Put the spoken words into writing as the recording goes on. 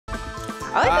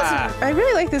I like this. I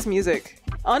really like this music.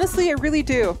 Honestly, I really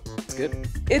do. It's good.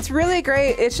 It's really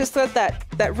great. It's just that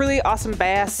really awesome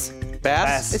bass.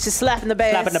 Bass? It's just slapping the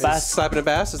bass. Slapping the bass. Slapping a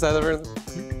bass? Is that ever?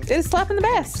 It's slapping the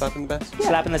bass. Slapping the bass? Yeah.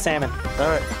 Slapping the salmon. All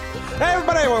right. Hey,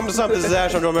 everybody. Welcome to Stumpt. This is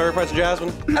Ash. I'm doing Mary Price and Jasmine.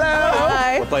 Hello.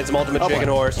 Hi. We're playing some Ultimate Chicken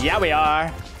Horse. Yeah, we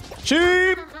are.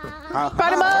 Sheep.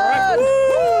 Party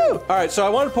mode! All right, so I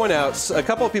want to point out, a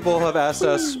couple of people have asked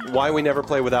us why we never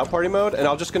play without party mode, and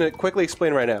I'm just going to quickly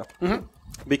explain right now.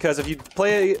 Because if you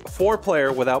play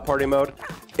 4-player without party mode,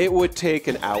 it would take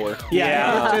an hour.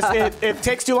 Yeah. It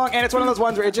takes too long, and it's one of those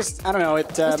ones where it just, I don't know.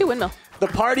 Let's do windmill. The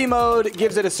party mode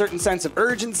gives it a certain sense of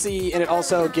urgency, and it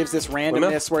also gives this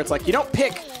randomness where it's like, you don't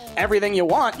pick everything you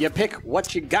want, you pick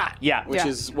what you got. Yeah. Which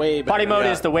is way better. Party mode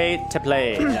is the way to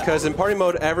play. Because in party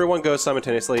mode, everyone goes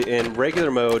simultaneously. In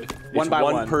regular mode, it's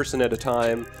one person at a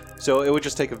time, so it would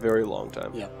just take a very long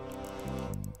time. Yeah.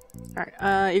 All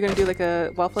right, you're gonna do like a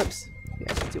wall flips. Yeah,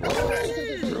 let's do wall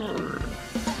flips.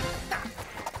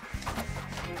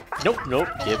 Nope.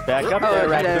 Get back up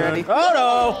there, I did Raccoon. already. Oh,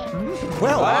 no.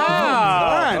 Well,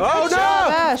 Wow. Oh, Good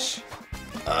job, Ash.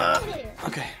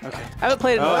 Okay. I haven't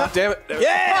played in a Oh, while. damn it.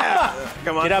 Yeah!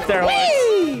 Come on. Get up there, horse.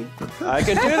 Whee! I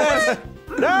can do this.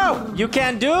 No! You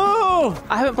can do. I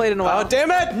haven't played in a while. Oh, damn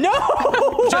it! No.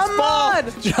 Come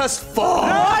on! just fall.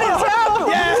 What is happening?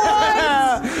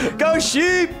 Yeah! Go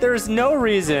sheep! There's no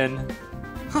reason.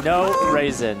 No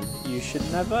raisin. You should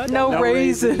never. No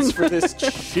raisins. for this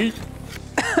sheep.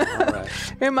 All right.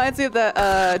 It reminds me of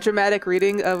that dramatic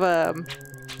reading of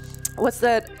what's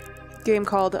that game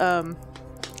called?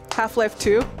 Half-Life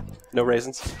 2. No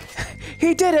raisins.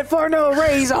 He did it for no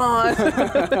reason.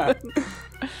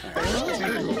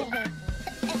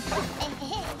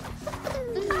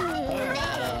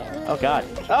 Oh God.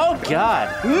 Oh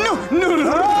God. No,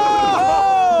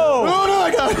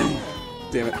 I got it.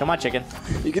 Damn it. Come on, chicken.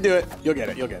 You can do it. You'll get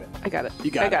it. I got it.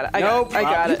 You got I got it. it. I got it. I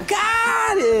got You it.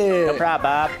 got it. No problem,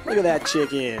 Bob. Look at that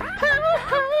chicken.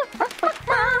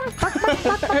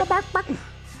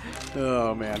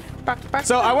 Oh, man.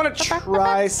 So I want to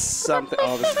try something.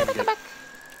 Oh, this is going to get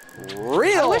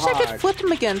real I wish I hard. could flip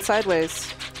them again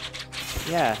sideways.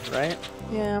 Yeah. Right.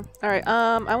 Yeah. All right.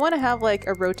 I want to have like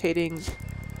a rotating.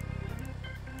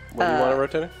 What do you want to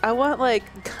rotate it? I want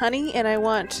like honey, and I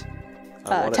want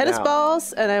want it tennis now.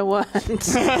 balls, and I want.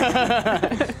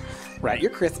 Right,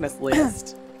 your Christmas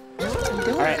list. All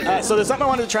right, so there's something I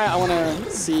wanted to try. I want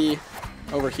to see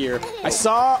over here. I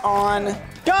saw on.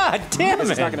 God damn This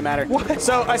it. is not gonna matter.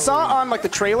 So I saw on like the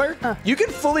trailer, you can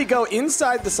fully go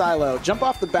inside the silo, jump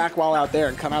off the back wall out there,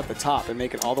 and come out the top and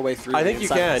make it all the way through. I the think you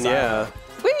inside of can, the silo. yeah.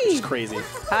 Whee! It's crazy.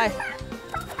 Hi.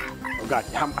 Oh god,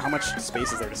 how much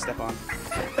space is there to step on?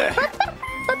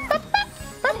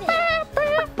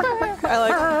 I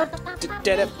like.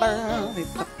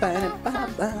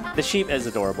 The sheep is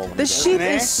adorable. When The he does sheep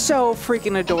Eh? is so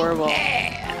freaking adorable.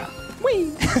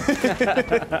 Whee!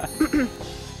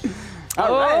 All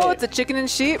Oh, right. it's a chicken and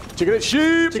sheep. Chicken and sheep.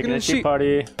 it. Chicken and sheep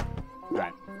party.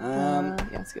 Right. Yeah,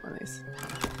 let's get one of these.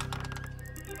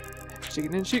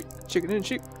 Chicken and sheep, chicken and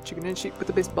sheep, chicken and sheep with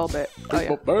a baseball bat. Oh yeah,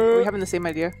 Baseball bat. are we having the same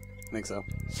idea? I think so.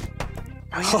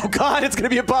 Oh god, it's gonna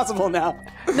be impossible now.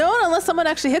 No, unless someone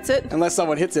actually hits it. Unless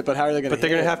someone hits it, but how are they gonna? But they're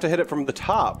going to have to hit it from the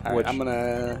top, All right, which I'm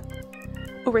gonna.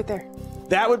 Oh, right there.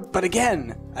 That would, but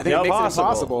again, I think Nope. it makes it Impossible.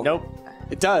 impossible. Nope.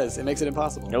 It does. It makes it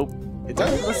impossible. Nope. It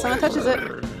does. Unless someone touches it.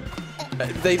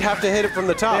 they'd have to hit it from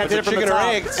the top. They'd have It's to a hit it from chicken the or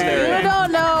top. egg And- scenario. You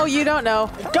don't know. You don't know.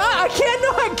 God, I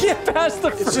cannot get past the.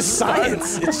 It's just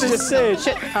science. It's just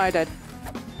Shit. Oh, I died.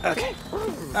 okay.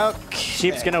 Okay.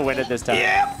 Sheep's gonna win it this time.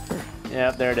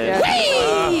 Yep, there it is.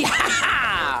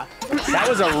 Yeah. That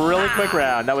was a really quick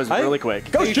round. That was really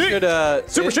quick. Go They sheep. should,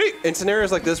 Super sheep. In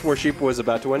scenarios like this where sheep was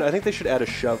about to win, I think they should add a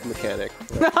shove mechanic.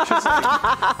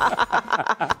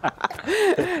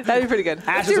 That'd be pretty good.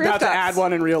 Ash Let's is do about to rooftops. add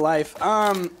one in real life.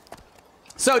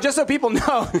 So just so people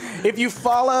know, if you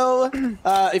follow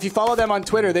them on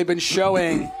Twitter, they've been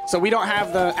showing. So we don't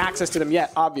have the access to them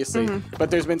yet, obviously,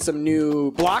 but there's been some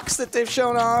new blocks that they've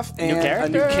shown off and a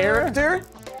new character,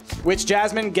 which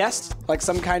Jasmine guessed, like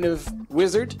some kind of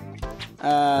wizard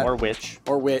Or witch.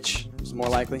 or witch is more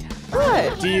likely.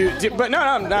 What? But no,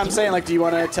 I'm saying, like, do you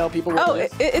want to tell people what Oh,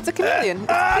 it is? it's a chameleon.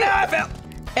 It's I cute. failed.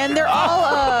 And they're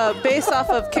all based off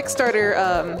of Kickstarter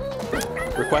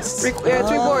Requests? it's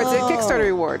rewards. A Kickstarter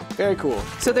reward. Very cool.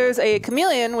 So there's a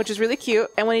chameleon, which is really cute,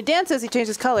 and when he dances, he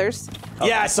changes colors.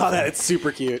 Yeah, I saw that. It's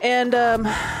super cute. And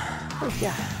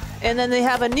yeah. And then they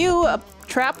have a new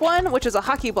trap one, which is a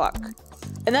hockey block,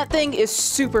 and that thing is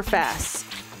super fast.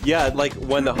 Yeah, like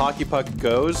when the hockey puck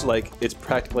goes, like it's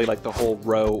practically like the whole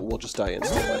row will just die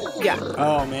instantly. Yeah.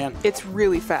 Oh man. It's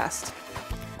really fast.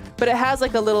 but it has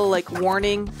like a little like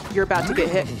warning you're about to get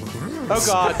hit. Oh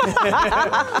God.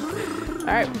 All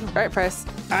right, Price.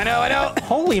 I know.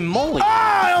 Holy moly!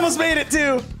 I almost made it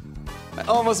too. I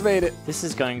almost made it. This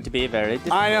is going to be very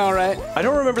difficult. I know, right? I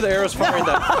don't remember the arrows firing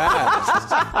that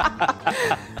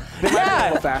fast. They might be a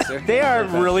little faster. They are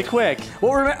really quick.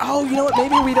 Well, oh, you know what?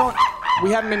 Maybe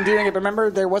we haven't been doing it, but remember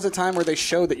there was a time where they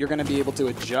showed that you're going to be able to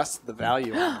adjust the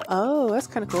value. Oh, that's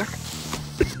kind of cool.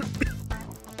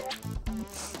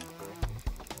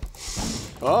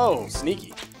 Oh,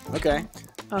 sneaky. Okay.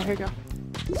 Oh, here you go.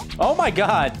 Oh my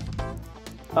God!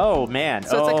 Oh man.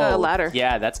 So it's like a ladder.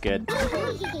 Yeah, that's good.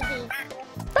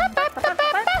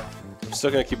 I'm still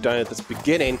gonna keep dying at this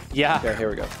beginning. Yeah. Yeah, here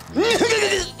we go.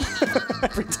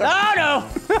 Oh no!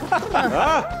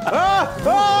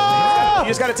 You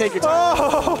just got to take your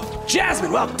time.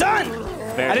 Jasmine, well done!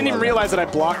 Very I didn't even well realize that I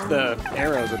blocked the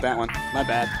arrows with that one. My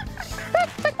bad.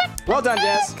 Well done,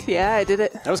 Jazz. Yeah, I did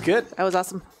it. That was good. That was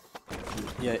awesome.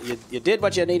 You did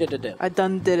what you needed to do. I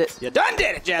done did it. You done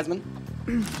did it, Jasmine.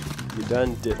 You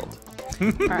done diddled.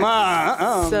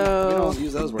 So- we don't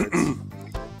use those words.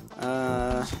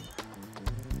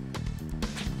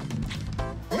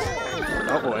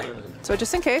 Oh boy. So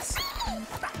just in case.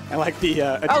 I like the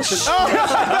addition.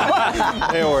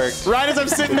 It worked. Right as I'm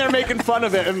sitting there making fun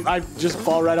of it, and I just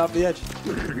fall right off the edge.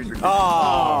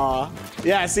 Aww.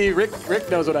 Yeah, see, Rick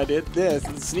knows what I did. Yeah, it's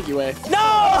a sneaky way.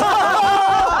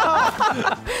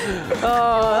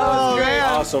 Oh,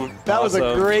 man. Awesome. That was a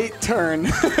Awesome. great turn.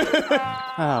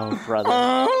 Oh brother.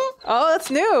 oh, that's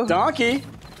new. Donkey.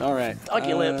 All right.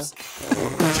 Donkey lips.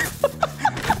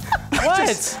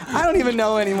 What? I don't even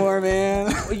know anymore,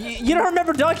 man. You don't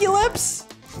remember Donkey Lips?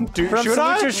 From should I?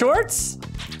 Salute Your Shorts?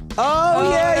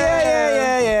 Oh,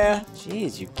 yeah.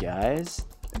 Jeez, you guys.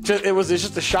 It was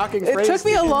just a shocking It phrase. took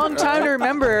me a long time to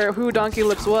remember who Donkey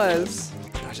Lips was.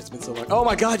 Gosh, it's been so long. Oh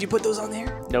my God, you put those on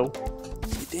there? No,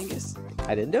 You dingus.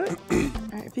 I didn't do it.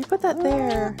 All right, if you put that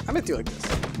there. I'm gonna do it like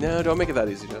this. No, don't make it that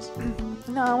easy, Jess.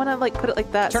 No, I want to like put it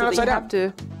like that Turn so it that you upside have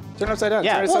to. Turn it upside down.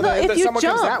 Yeah. Turn it Well, so no, that if you someone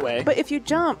jump, comes that way. but if you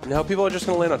jump, No, people are just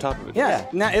gonna land on top of it. Yeah.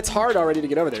 Now it's hard already to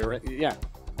get over there, right? Yeah.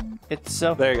 It's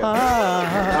so. There you go.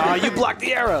 Oh, you blocked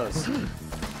the arrows.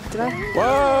 did I?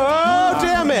 Whoa!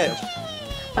 Damn it!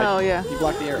 Oh yeah. You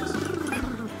blocked the arrows.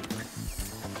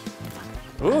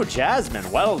 Ooh, Jasmine,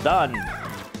 well done.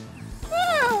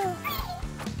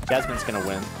 Jasmine's gonna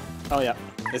win. Oh yeah.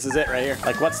 This is it right here.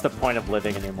 Like, what's the point of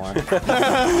living anymore? All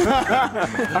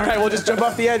right, we'll just jump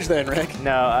off the edge then, Rick.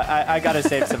 No, I gotta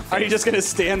save some face. Are you just gonna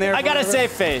stand there? I gotta forever?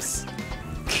 save face.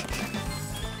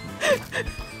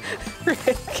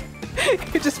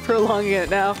 Rick, you're just prolonging it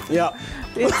now. Yeah.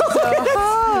 It's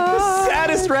so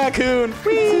Saddest raccoon.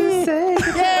 to say.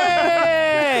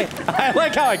 Yay! I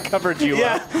like how I covered you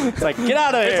Yeah. up. It's like, get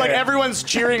out of here. It's like everyone's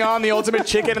cheering on the ultimate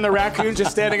chicken and the raccoon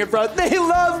just standing in front. They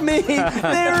love me.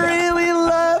 They really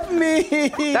love me.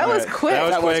 That was quick.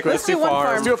 That was quick. Let's do Let's do one farm.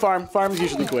 farm. Let's do a farm. Farm's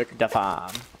usually quick. Da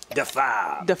farm.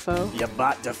 Defoe. Defoe. You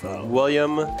bought Defoe.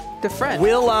 William. Defriend.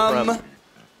 Willem.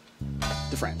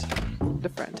 Defriend.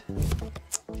 Defriend.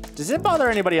 Does it bother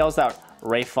anybody else that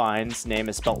Rafe Fine's name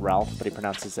is spelled Ralph, but he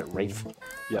pronounces it Rafe?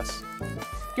 Yes.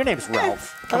 Your name's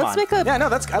Ralph. Come Let's on. make a. Yeah, no,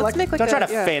 that's I like Let's make like Don't try a,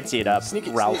 to yeah. fancy it up,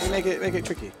 sneaky. Ralph. Sneaky, make it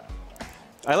tricky.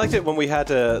 I liked it when we had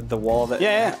the wall that.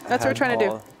 Yeah. That's what we're trying to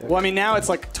do. Well, I mean, now it's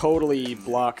like totally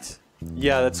blocked.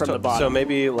 Yeah, that's From the so bottom.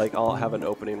 maybe like I'll have an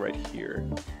opening right here,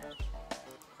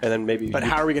 and then maybe. But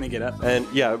how are we gonna get up? And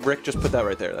yeah, Rick, just put that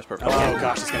right there. That's perfect. Oh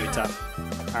gosh, it's gonna be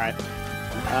tough. All right.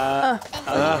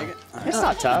 It's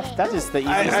not tough. That is the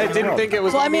easiest I thing in the didn't world. think it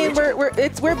was. Well, I gonna be mean,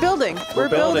 we're building. We're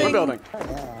building. We're building.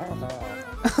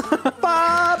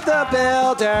 Bob the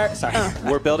Builder. Sorry.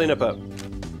 We're building a boat.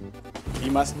 You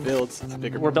must build a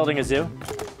bigger. We're building a zoo.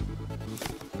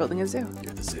 Building a zoo.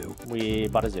 You're the zoo. We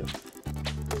bought a zoo.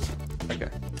 Okay.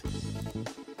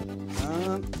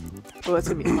 Oh, that's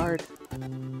gonna be hard.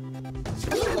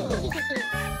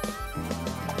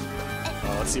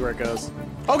 Oh, let's see where it goes.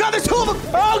 Oh God, there's two of them.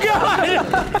 Oh God!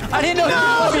 I didn't know he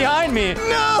was behind me.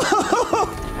 No. All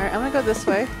right, I'm gonna go this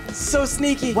way. So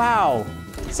sneaky. Wow.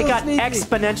 So it got sneaky.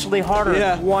 exponentially harder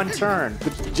Yeah. in one turn.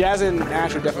 Jazz and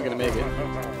Ash are definitely gonna make it.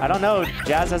 I don't know.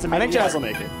 Jazz hasn't made I think it yet. Jazz will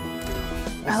make it.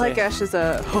 I like Ash's You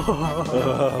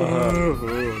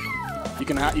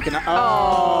can.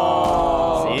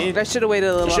 Oh. See? I should have waited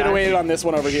a little. Should have longer. waited on this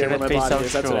one over here Shouldn't where my be body so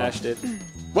is. That's what sure. Ash did.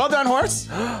 Well done, horse.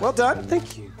 Well done.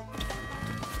 Thank you.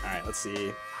 All right, let's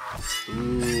see.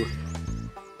 Ooh.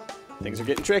 Things are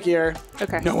getting trickier.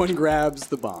 Okay. No one grabs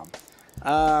the bomb.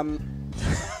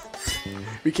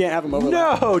 We can't have them over.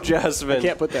 No, Jasmine.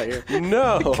 Can't put that here.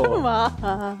 No. Come on.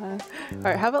 All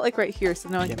right, how about like right here so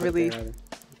no one can really.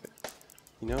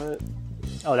 You know what?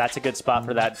 Oh, that's a good spot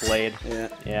for that blade. Yeah.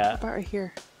 Yeah. About right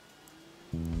here.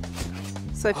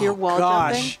 So if you're wall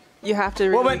gosh. jumping, you have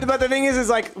to. Well, Really... but the thing is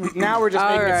like now we're just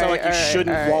making it so like you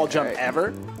shouldn't wall jump alright.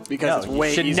 ever because No, it's you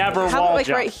way should easier. never How wall about like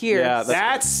jump. right here? Yeah,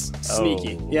 That's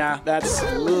sneaky. Oh. Yeah, that's.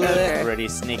 Okay. Pretty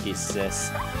sneaky,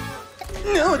 sis.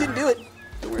 No, I didn't do it.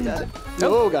 Don't worry about it.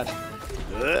 Oh god.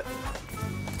 Wait,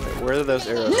 where are those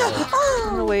arrows? I'm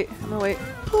gonna wait. I'm gonna wait.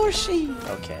 Poor she.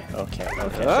 Okay. Don't do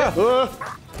it. Do it.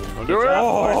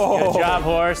 Good job,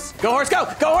 horse. Go horse, go!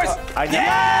 Go horse! Oh,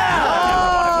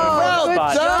 good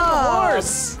Spot. job.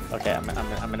 Horse! Okay, I'm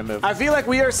gonna move. I feel like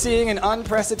we are seeing an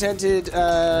unprecedented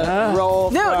roll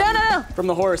from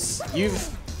the horse.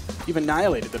 You've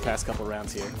annihilated the past couple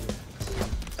rounds here.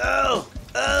 No!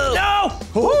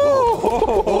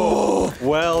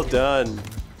 Well done.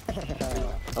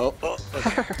 Oh,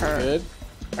 okay. Good.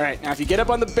 All right, now if you get up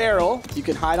on the barrel, you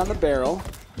can hide on the barrel.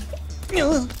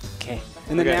 Okay.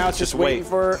 And then Okay, now it's just just waiting wait.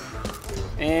 for...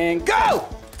 And go!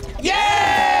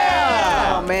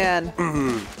 Yeah! Oh man.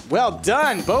 Well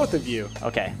done, both of you.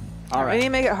 Okay. All We need right. to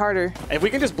make it harder. If we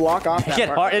can just block off that Get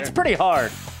part hard. right It's there. pretty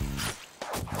hard.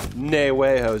 Nay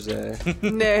way, Jose.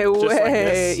 No Just like way.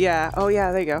 this? Yeah. Oh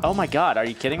yeah. There you go. Oh my God, are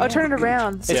you kidding me? Oh, turn it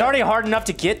around. It's already hard enough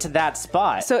to get to that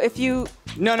spot. So if you.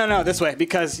 No, this way,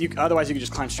 because you otherwise you could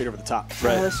just climb straight over the top.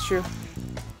 Oh, that's true.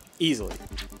 Easily.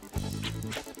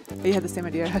 You had the same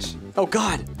idea, Ash. Oh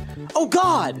God! Oh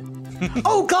God!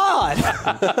 Oh God!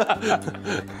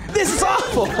 This is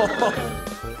awful!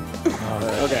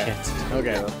 Okay.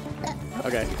 Okay.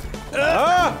 Okay.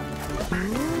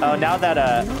 Oh, now that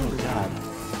oh God,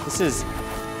 this is.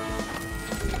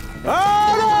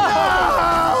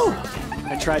 Oh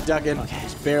no! I tried ducking. Okay.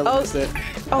 Just barely Oh. missed it.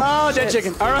 Oh, dead shit.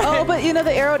 chicken. All right. Oh, but you know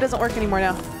the arrow doesn't work anymore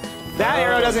now. that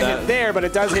arrow doesn't hit there, but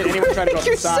it does hit anyone trying to go up the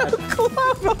You're side. so close.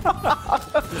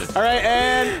 All right,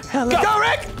 and go,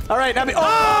 Rick! All right, now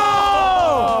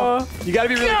oh! You got to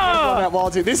be really careful on that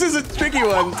wall too. This is a tricky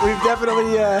one. We've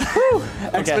definitely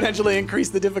exponentially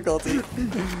increased the difficulty.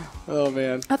 Oh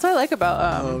man. That's what I like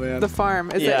about Oh, man. the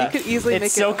farm is Yeah. that you could easily make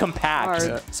It's it so compact,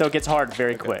 hard. so it gets hard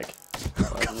very quick.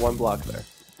 One block there.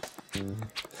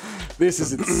 This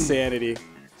is insanity.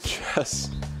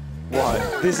 Just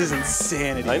what? This is I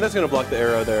insanity. think that's gonna block the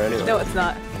arrow there anyway. No, it's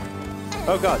not.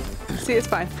 Oh God. See, it's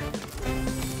fine.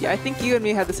 Yeah, I think you and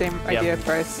me had the same idea,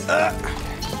 Bryce. No!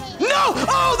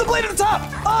 Oh, the blade at the top!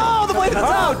 Oh, the blade at the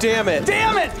top! Oh damn it!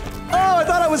 Damn it! Oh, I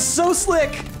thought I was so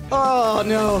slick. Oh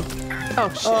no. Oh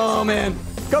shit. Oh man.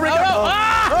 Go, Rick. Go.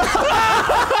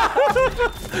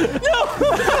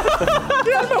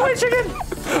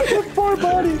 Poor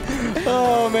body.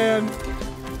 Oh man.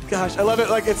 Gosh, I love it.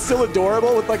 Like it's still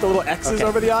adorable with like the little X's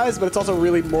over the eyes, but it's also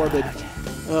really morbid.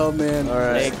 Oh man. All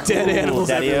right. Dead animals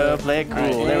everywhere. Play cool. All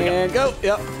right, There we go. and go.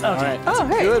 Yep. All right. That's Oh, a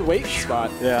hey. good weight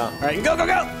spot. Yeah. All right, and go, go,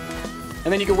 go.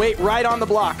 And then you can wait right on the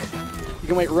block. You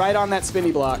can wait right on that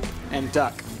spinny block and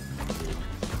duck.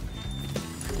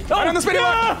 Right on the spinny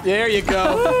block. There you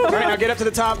go. All right, now get up to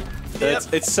the top.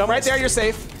 It's some Right there, you're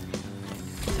safe.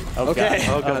 Oh, Okay. God.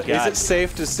 Oh God. God. Is it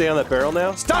safe to stay on that barrel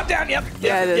now? Stop down. Yep.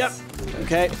 Yeah, it is. Yep.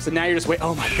 Okay, so now you're just wait.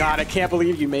 Oh my God, I can't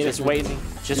believe you made Just it. waiting.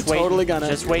 Just You're waiting. totally gonna.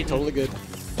 Just waiting. Totally good.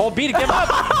 Hold B to give up.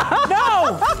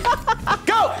 No!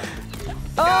 Go!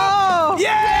 Oh!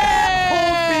 Yeah!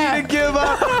 Hold B to give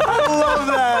up. I love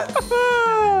that.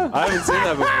 I haven't seen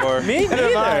that before. Me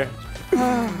neither.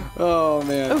 Oh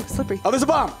man. Oh, slippery. Oh, there's a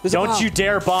bomb. There's a Don't bomb. you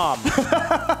dare bomb.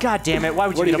 God damn it. Why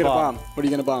would What are you you need a gonna bomb? bomb? What are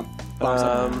you gonna bomb? Bomb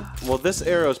something. Well, this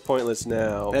arrow's pointless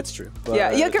now. That's true. but-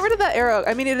 Yeah, get rid of that arrow.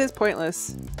 I mean, it is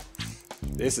pointless.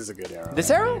 This is a good arrow. This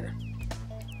right arrow? here.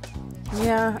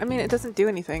 Yeah, I mean, it doesn't do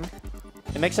anything.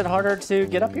 It makes it harder to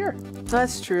get up here.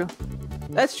 That's true.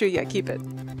 That's true. Yeah, keep it.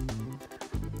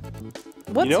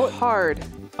 What's know what? hard?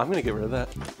 I'm gonna get rid of that.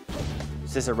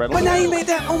 Is this a red But one? now you made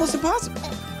that almost impossible.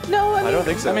 No, I mean, I don't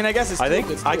think so. I mean, I guess it's I think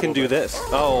it's I can do doable. this.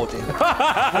 Oh damn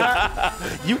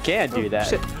it. You can do that.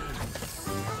 shit.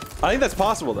 I think that's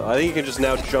possible though. I think you can just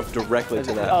now jump directly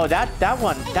to that. Oh,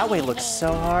 that way looks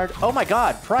so hard. Oh my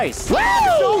God, Price.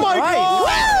 Oh my God!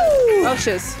 Oh,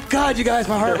 shiz. God, you guys,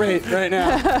 my heart rate right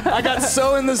now. I got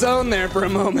so in the zone there for a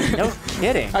moment. No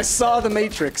kidding. I saw the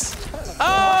Matrix.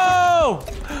 Oh!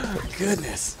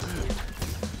 Goodness.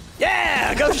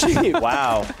 Yeah, go sheep.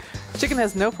 Wow. Chicken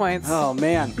has no points. Oh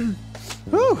man.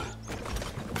 Whew.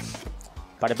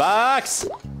 Party box.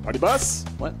 Party bus.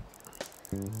 What?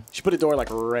 Should put a door like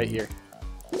right here.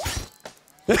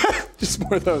 Just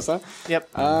more of those, huh? Yep.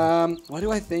 What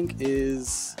do I think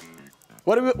is?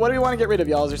 What do we want to get rid of,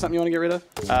 y'all? Is there something you want to get rid of?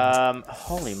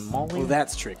 Holy moly. Well,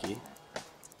 that's tricky.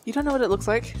 You don't know what it looks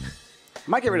like?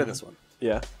 Might get rid of this one.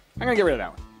 Yeah. I'm gonna get rid of that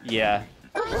one. Yeah.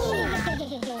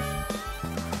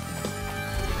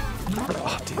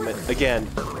 Oh, damn it. Again.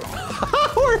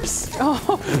 Horse!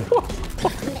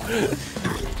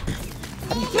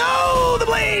 No, the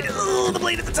blade! Ooh, the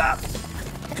blade at the top.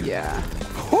 Yeah.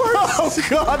 Oh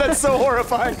god, that's so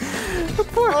horrifying.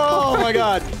 Oh my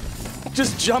god.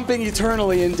 Just jumping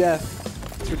eternally in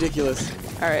death. It's ridiculous.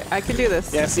 All right, I can do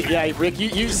this. Yeah, see, yeah, Rick,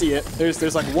 you see it.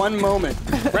 There's like one moment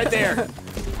right there.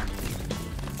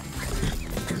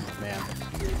 Man.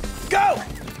 Go!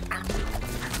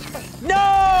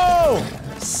 No!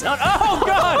 Son, oh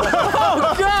god!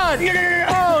 Oh god!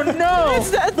 Oh no!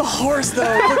 It's that the horse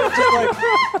though.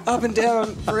 Just like up and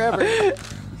down forever.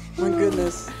 My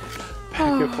goodness.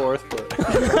 Back and forth.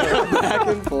 Back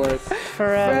and forth.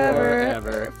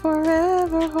 Forever.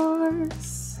 Forever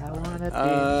horse. I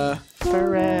wanna be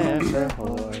forever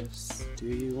horse. Do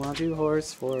you want to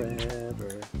horse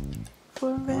forever?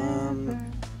 Forever.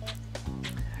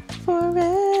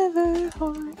 Forever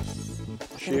horse.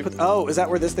 Oh, is that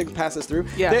where this thing passes through?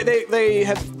 Yeah. They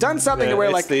have done something to where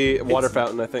it's like the water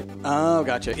fountain, I think. Oh,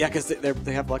 gotcha. Yeah, because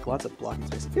they have like lots of blocking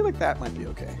space. I feel like that might be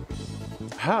okay.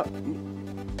 How?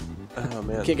 Oh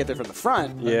man. Can't get there from the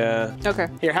front. but- Yeah. Okay,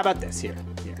 Here, how about this? Here.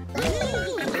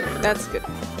 that's good.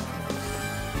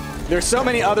 There's so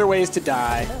many other ways to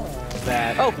die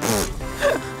that. Oh,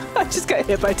 I just got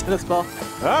hit by a tennis ball.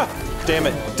 Ah! Damn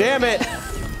it! Damn it!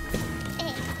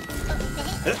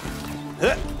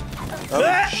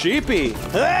 Oh, sheepy!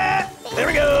 There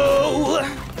we go.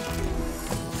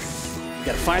 You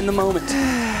gotta find the moment.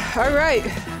 You All right,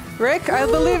 Rick, I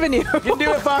believe in you. can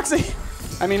do it, Foxy.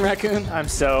 I mean, Raccoon. I'm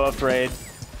so afraid.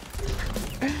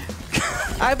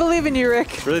 I believe in you,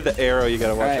 Rick. It's really the arrow you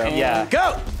gotta watch All right, out. and Yeah.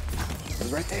 Go. It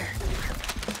was right there.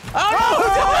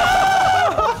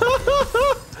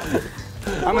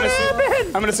 I'm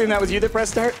gonna assume that was you that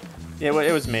pressed start. It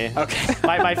was me. Okay.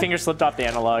 My finger slipped off the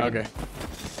analog. Okay.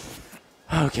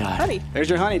 Oh god. Honey. There's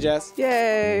your honey, Jess.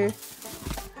 Yay.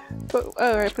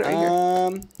 All right, put it right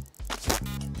here.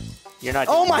 You're not.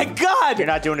 Oh my God! You're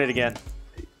not doing it again.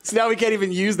 So now we can't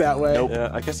even use that way. Nope. Yeah,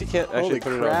 I guess you can't Holy actually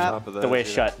put it on crap. top of that. The way it's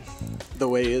shut. The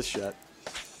way is shut.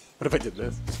 What if I did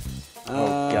this?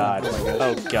 Oh god. Oh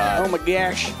Oh god. my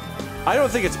gosh. I don't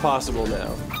think it's possible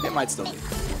now. It might still be.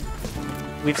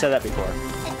 We've said that before.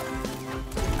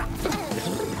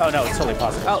 Oh no, it's totally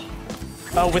possible. Oh,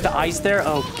 Oh, with the ice there?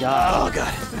 Oh god. Oh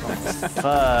God.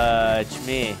 Fudge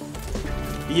me.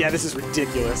 Yeah, this is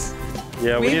ridiculous.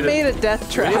 Yeah, we we need made a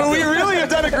death trap. we really have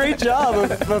done a great job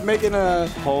of making a.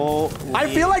 Holy.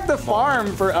 I feel like the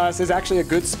farm for us is actually a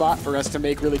good spot for us to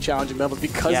make really challenging levels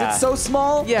because Yeah. it's so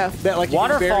small. Yeah. That like you can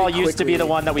Waterfall very used to be the quickly-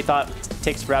 one that we thought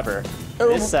takes forever. Oh.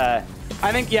 This I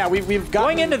think yeah we've got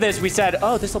going into this we said,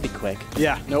 oh, this will be quick.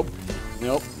 Yeah. Nope.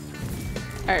 Nope.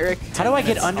 All right, Rick. How do I get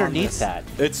minutes on underneath this. that?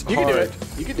 It's You hard. can do it.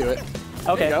 You can do it.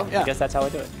 Okay, go, yeah. I guess that's how I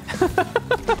do it.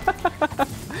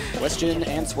 Question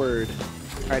answered.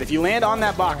 All right. If you land on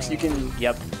that box, you can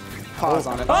Yep. pause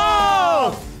on it.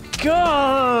 Oh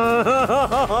god!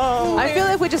 I feel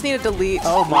like we just need to delete.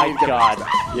 Oh my god!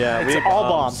 Yeah, we It's need all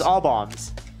bombs. All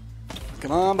bombs.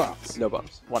 Come on, bombs. No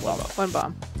bombs. One bomb. One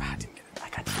bomb. Ah, I didn't get it. I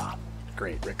got the bomb.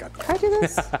 Great, Rick got that. Can I do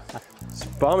this?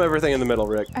 Bomb everything in the middle,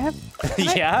 Rick. I have. Can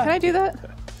I- Yeah? Can I do that?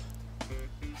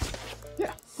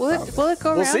 Yeah. Will it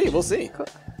go We'll around? see. We'll see.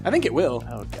 I think it will.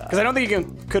 Oh god. Because I don't think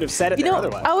you could have said it You there know,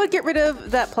 otherwise. I would get rid of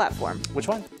that platform, Which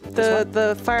one?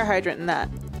 the fire hydrant and that,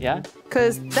 Yeah?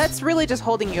 because that's really just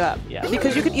holding you up. Yeah.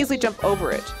 Because you could easily jump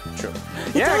over it. True.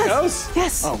 Yeah, it goes.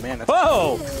 Yes. Oh man, that's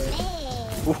Whoa!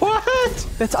 What?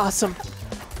 That's awesome.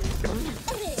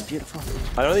 It's beautiful.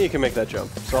 I don't think you can make that jump,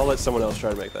 so I'll let someone else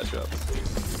try to make that jump.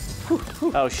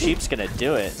 Oh, sheep's gonna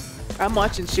do it. I'm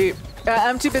watching sheep.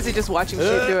 I'm too busy just watching sheep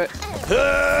do it.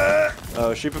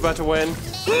 Oh, sheep about to win.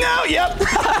 no. Yep. All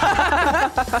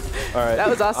right. That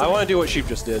was awesome. I want to do what sheep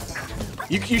just did.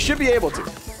 You should be able to.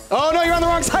 Oh no, you're on the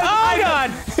wrong side. Oh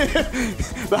god!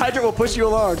 The hydrant will push you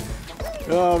along.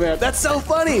 Oh man, that's so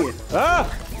funny.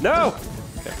 Ah! No!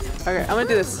 Okay, I'm gonna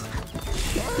do this.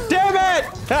 Damn it!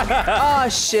 Oh,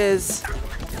 shiz.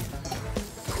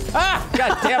 Ah!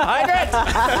 Goddamn hydrant!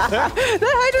 That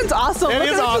hydrant's awesome. It Look is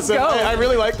at it just awesome. go. I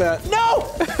really like that.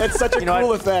 No! That's such a know cool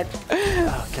what? effect.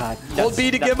 Oh god. Hold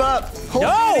B to give up. Hold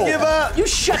No! B to give up. You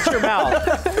shut your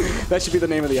mouth! That should be the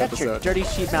name of the Shut your episode. dirty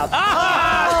sheep mouth.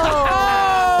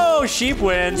 Ah! Oh! Sheep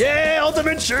wins. Yay,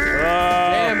 ultimate shirt.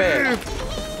 Damn it!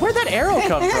 Where'd that arrow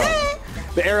come from?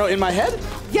 The arrow in my head?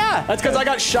 Yeah. That's because I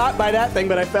got shot by that thing,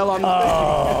 but I fell on the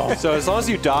thing. So as long as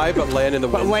you die but land in the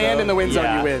But wind land zone. in the wind zone,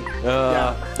 Yeah. you win.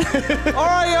 All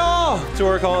right, y'all. So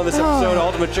we're calling this episode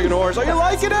Ultimate Chicken Horse. Are you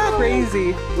liking it?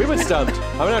 Crazy. We've been stumped.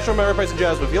 I'm not sure my price and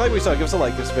jazz, but if you like what we saw, give us a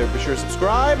like, give us a favor, be sure to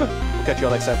subscribe. We'll catch you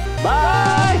all next time.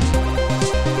 Bye.